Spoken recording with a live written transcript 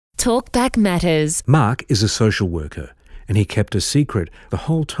Talkback Matters. Mark is a social worker, and he kept a secret the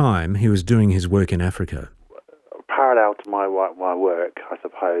whole time he was doing his work in Africa. Parallel to my work, I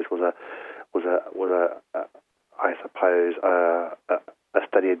suppose, was a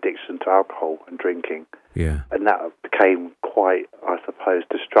steady addiction to alcohol and drinking. Yeah. And that became quite, I suppose,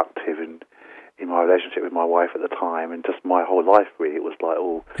 destructive in my relationship with my wife at the time, and just my whole life really. It was like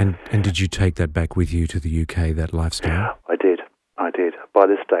all. And did you take that back with you to the UK, that lifestyle? I did. By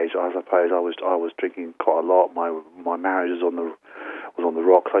this stage, I suppose I was drinking quite a lot. My marriage was on the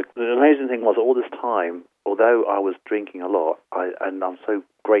rocks. The amazing thing was, all this time, although I was drinking a lot, and I'm so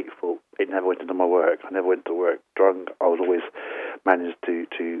grateful, it never went into my work. I never went to work drunk. I was always managed to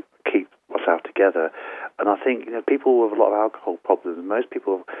keep myself together. And I think, people with a lot of alcohol problems, most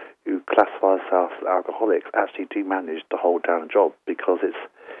people who classify themselves as alcoholics actually do manage to hold down a job, because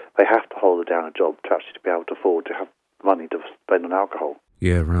they have to hold down a job to actually be able to afford to have money to spend on alcohol.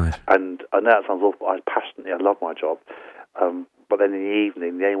 Yeah, right. And I know that sounds awful. I love my job. But then in the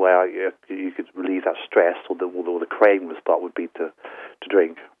evening, the only way you could relieve that stress or the craving would start would be to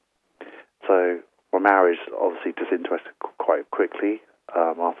drink. So my marriage obviously disinterested quite quickly.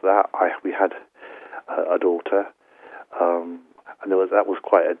 After that, we had a daughter, and that was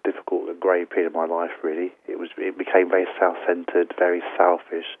quite a difficult and grey period of my life. Really, it became very self-centered, very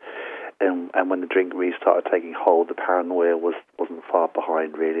selfish. And when the drink really started taking hold, the paranoia wasn't far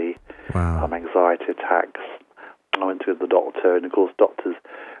behind, really. Wow. Anxiety attacks. I went to the doctor, and of course, doctors,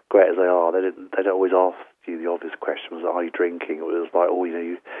 great as they are, they don't always ask you the obvious questions: are you drinking? It was like,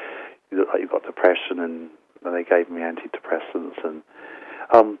 you look like you've got depression, and they gave me antidepressants, and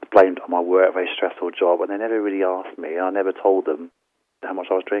blamed it on my work, very stressful job, and they never really asked me. I never told them how much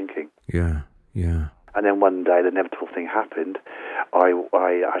I was drinking. Yeah. And then one day, the inevitable thing happened. I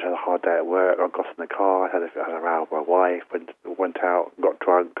had a hard day at work. I got in the car. I had a row with my wife. Went out, got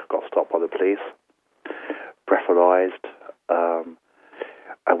drunk, got stopped by the police, breathalyzed.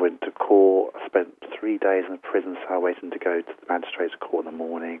 I went to court. I spent 3 days in a prison cell waiting to go to the magistrate's court in the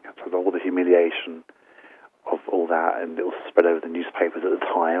morning. So all the humiliation of all that, and it was spread over the newspapers at the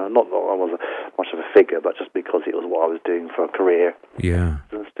time. Not I wasn't much of a figure, but just because it was what I was doing for a career. Yeah.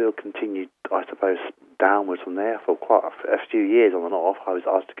 And still continued, I suppose, downwards from there for quite a few years on and off. I was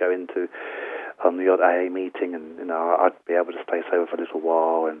asked to go into the odd AA meeting, and I'd be able to stay sober for a little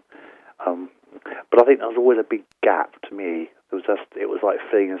while. And but I think there was always a big gap to me. It was like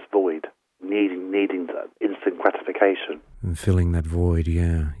filling this void, needing that instant gratification. And filling that void,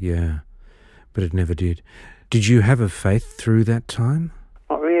 yeah. But it never did. Did you have a faith through that time?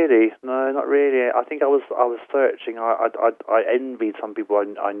 Not really. No, not really. I think I was searching. I envied some people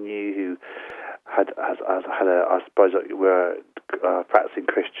I knew who had I suppose were practicing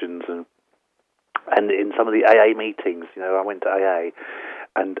Christians, and in some of the AA meetings, I went to AA,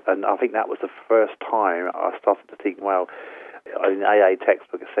 and I think that was the first time I started to think, well, in the AA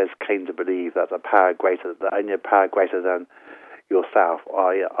textbook it says, came to believe that only a power greater than yourself,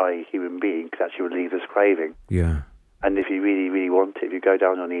 I human being, could actually relieve this craving. Yeah. And if you really, really want it, if you go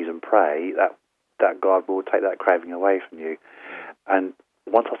down on your knees and pray, that God will take that craving away from you. And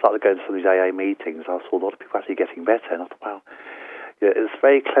once I started going to some of these AA meetings, I saw a lot of people actually getting better, and I thought, wow, it's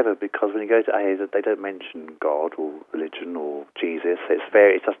very clever, because when you go to AA, they don't mention God or religion or Jesus.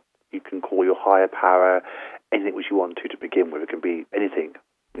 It's just, you can call your higher power anything which you want to begin with. It can be anything,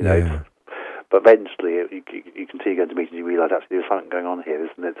 Yeah. But eventually, you continue going to meetings, you realise actually there's something going on here.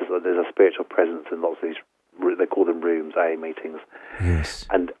 There's a spiritual presence in lots of these, they call them rooms, AA meetings. Yes.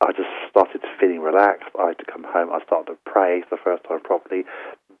 And I just started feeling relaxed. I had to come home. I started to pray for the first time properly,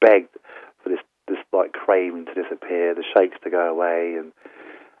 begged for this like craving to disappear, the shakes to go away, and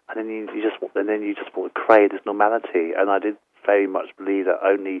then you just want to crave this normality. And I did very much believe that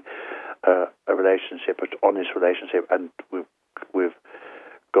only a relationship, an honest relationship, and with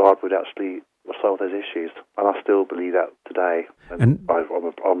God would actually solve those issues. And I still believe that today. And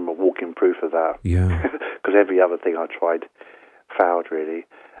I'm a walking proof of that. Yeah. Because every other thing I tried failed, really.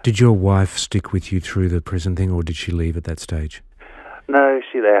 Did your wife stick with you through the prison thing, or did she leave at that stage? No,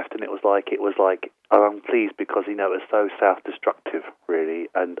 she left, and it was like I'm pleased, because it was so self-destructive, really,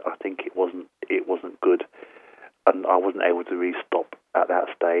 and I think it wasn't good, and I wasn't able to really stop at that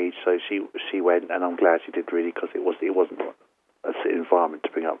stage. So she went, and I'm glad she did, really, because it wasn't an environment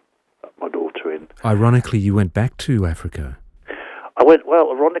to bring up my daughter in. Ironically, you went back to Africa. I went,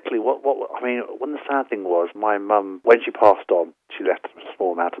 well, ironically, when the sad thing was, my mum, when she passed on, she left a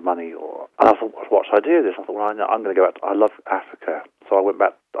small amount of money, and I thought, what should I do with this? I thought, well, I'm going to go back. I love Africa. So I went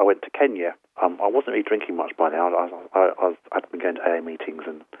back. I went to Kenya. I wasn't really drinking much by now. I'd been going to AA meetings,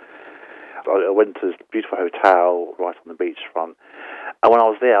 and I went to this beautiful hotel right on the beachfront, And when I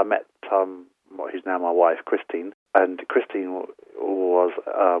was there, I met who's now my wife, Christine. And Christine was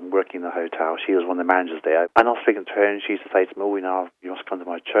working in the hotel. She was one of the managers there. And I was speaking to her, and she used to say to me, "Oh, you must come to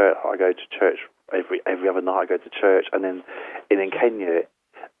my church. I go to church every other night. I go to church." And then in Kenya,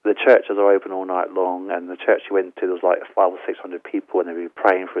 the churches are open all night long. And the church she went to, there was like 500 or 600 people, and they'd be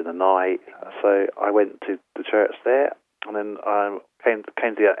praying through the night. So I went to the church there, and then came to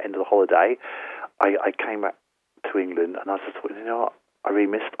the end of the holiday. I came back to England, and I just thought, what? I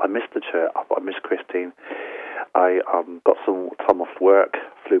missed the church. I missed Christine. I got some time off work,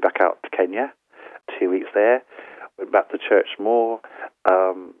 flew back out to Kenya, 2 weeks there, went back to church more,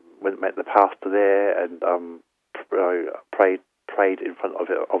 met the pastor there, and prayed in front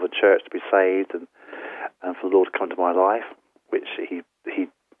of a church to be saved, and for the Lord to come into my life, which he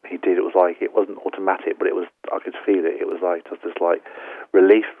did. It was like, it wasn't automatic, but I could feel it. It was like just this like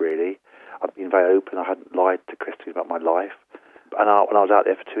relief, really. I've been very open. I hadn't lied to Christine about my life. And when I was out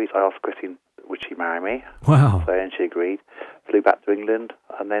there for 2 weeks, I asked Christine, would she marry me? Wow. So, and she agreed. Flew back to England,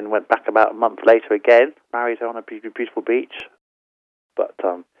 and then went back about a month later again, married her on a beautiful beach. But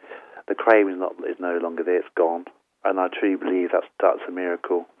the craving is no longer there, it's gone. And I truly believe that's a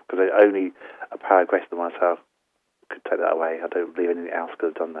miracle, because only a power greater than myself could take that away. I don't believe anything else could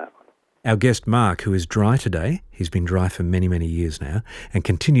have done that. Our guest Mark, who is dry today, he's been dry for many, many years now, and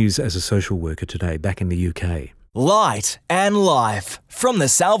continues as a social worker today back in the UK. Light and Life from the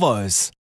Salvos.